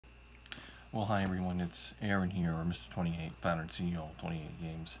Well, hi everyone, it's Aaron here, or Mr. 28, founder and CEO of 28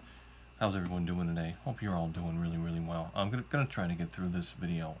 Games. How's everyone doing today? Hope you're all doing really well. I'm gonna try to get through this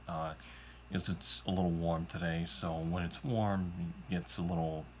video, as it's a little warm today, so when it's warm, it gets a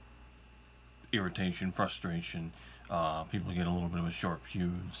little irritation, frustration, people get a little bit of a short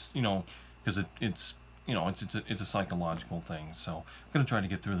fuse, because it's a psychological thing, so I'm gonna try to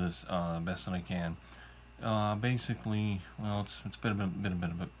get through this best that I can. Basically, well, it's been a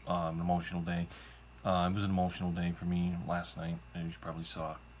bit of an emotional day. It was an emotional day for me last night. As you probably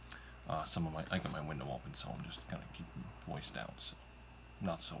saw, I got my window open, so I'm just kind of keeping the voice down, so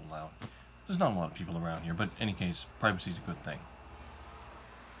not so loud. There's not a lot of people around here, but in any case, privacy is a good thing.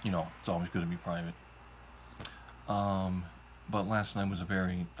 It's always good to be private. But last night was a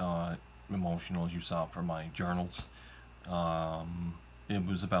very emotional, as you saw, for my journals. It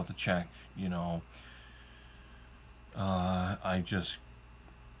was about the check,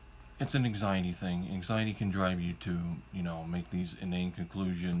 it's an anxiety thing. Anxiety can drive you to, make these inane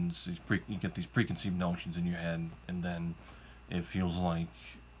conclusions. You get these preconceived notions in your head, and then it just feels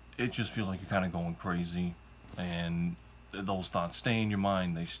like you're kind of going crazy, and those thoughts stay in your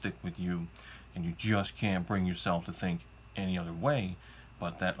mind. They stick with you, and you just can't bring yourself to think any other way.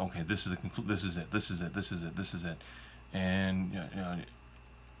 But that, okay, this is it, and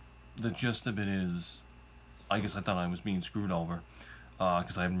the gist of it is, I guess I thought I was being screwed over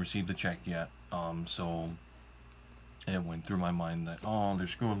because I haven't received the check yet. So it went through my mind that, oh, they're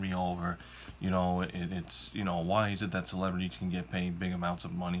screwing me over. It's why is it that celebrities can get paid big amounts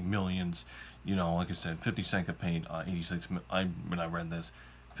of money, millions? Like I said, 50 Cent got paid 86. When I read this,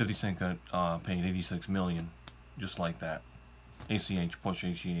 50 Cent got paid 86 million, just like that. ACH push,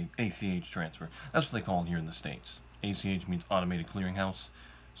 ACH transfer. That's what they call it here in the States. ACH means automated clearinghouse.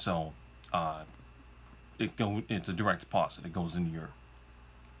 So it's a direct deposit. It goes into your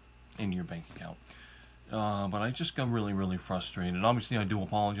bank account. But I just got really frustrated. Obviously, I do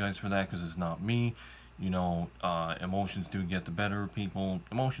apologize for that because it's not me. Emotions do get the better of people.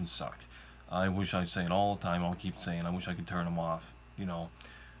 Emotions suck. I wish I'd say it all the time. I'll keep saying I wish I could turn them off.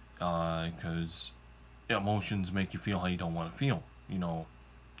 Because emotions make you feel how you don't want to feel.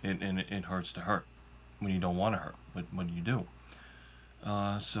 It hurts to hurt when you don't want to hurt, but when you do.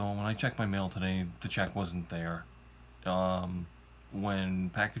 So when I checked my mail today, the check wasn't there. When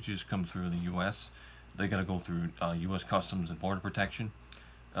packages come through the U.S., they got to go through U.S. Customs and Border Protection.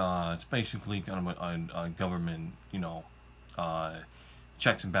 It's basically kind of a government,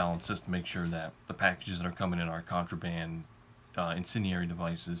 checks and balances to make sure that the packages that are coming in are contraband, incendiary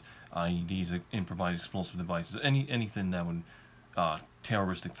devices, IEDs, improvised explosive devices, anything that would,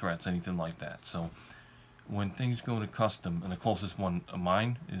 terroristic threats, anything like that. So when things go to custom, and the closest one of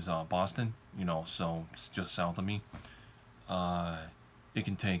mine is Boston, so it's just south of me, it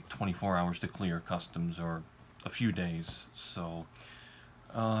can take 24 hours to clear customs, or a few days. So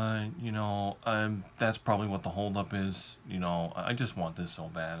that's probably what the holdup is. I just want this so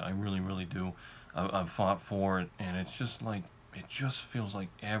bad. I really do. I've fought for it, and it's just like, it just feels like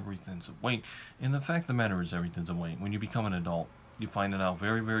everything's a weight. And the fact of the matter is, everything's a weight. When you become an adult, you find it out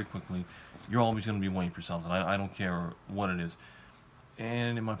very quickly. You're always going to be waiting for something. I don't care what it is.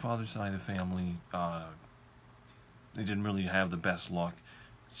 And in my father's side of the family, they didn't really have the best luck.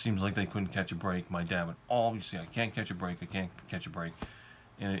 Seems like they couldn't catch a break. My dad would always say, I can't catch a break, I can't catch a break.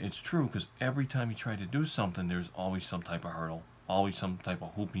 And it's true, because every time he tried to do something, there's always some type of hurdle, always some type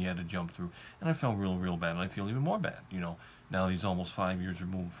of hoop he had to jump through. And I felt real bad, and I feel even more bad. Now that he's almost 5 years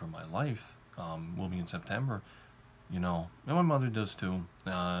removed from my life, will be in September, and my mother does too.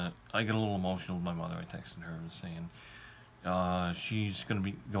 I get a little emotional with my mother. I texted her saying she's going to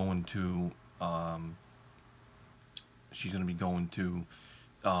be going to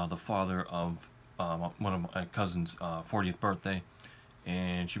the father of one of my cousin's 40th birthday,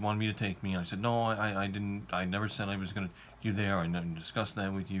 and she wanted me to take me. I said no, I didn't. I never said I was going to you there. I never discussed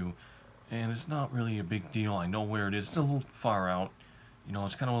that with you, and it's not really a big deal. I know where it is. It's a little far out.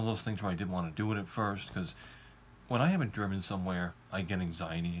 It's kind of one of those things where I didn't want to do it at first, because when I haven't driven somewhere, I get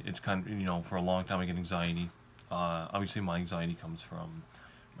anxiety. It's kind of, for a long time I get anxiety. Obviously my anxiety comes from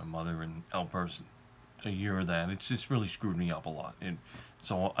my mother and outbursts a year of that. It's really screwed me up a lot.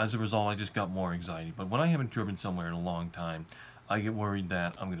 So as a result, I just got more anxiety. But when I haven't driven somewhere in a long time, I get worried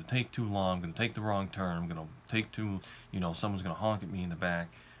that I'm going to take too long, I'm going to take the wrong turn, I'm going to take too, someone's going to honk at me in the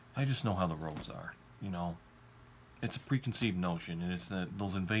back. I just know how the roads are, It's a preconceived notion, and it's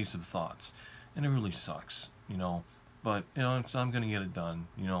those invasive thoughts, and it really sucks, But, so I'm going to get it done.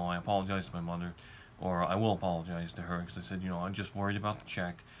 I apologize to my mother, or I will apologize to her, because I said, I'm just worried about the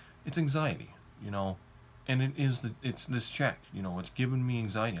check. It's anxiety, And it's this check, you know, it's giving me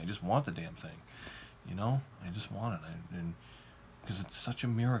anxiety. I just want the damn thing, you know, I just want it, and because it's such a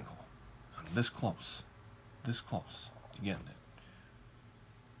miracle. I'm this close to getting it.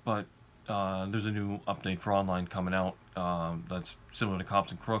 But there's a new update for online coming out that's similar to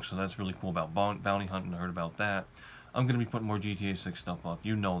Cops and Crooks, so that's really cool about bounty hunting. I heard about that. I'm going to be putting more GTA 6 stuff up.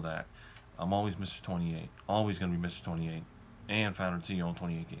 You know that. I'm always Mr. 28. Always going to be Mr. 28. And founder and CEO of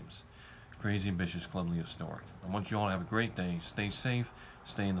 28 Games. Crazy, ambitious, cleverly historic. I want you all to have a great day. Stay safe.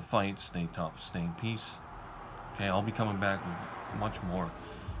 Stay in the fight. Stay tough. Stay in peace. Okay, I'll be coming back with much more.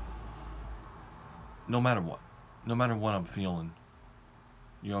 No matter what. No matter what I'm feeling.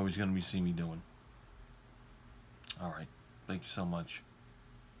 You're always going to be seeing me doing. Alright. Thank you so much.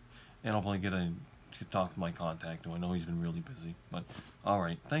 And I'll probably get to talk to my contact, though I know he's been really busy. But,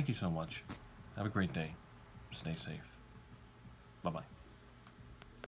 alright. Thank you so much. Have a great day. Stay safe. Bye-bye.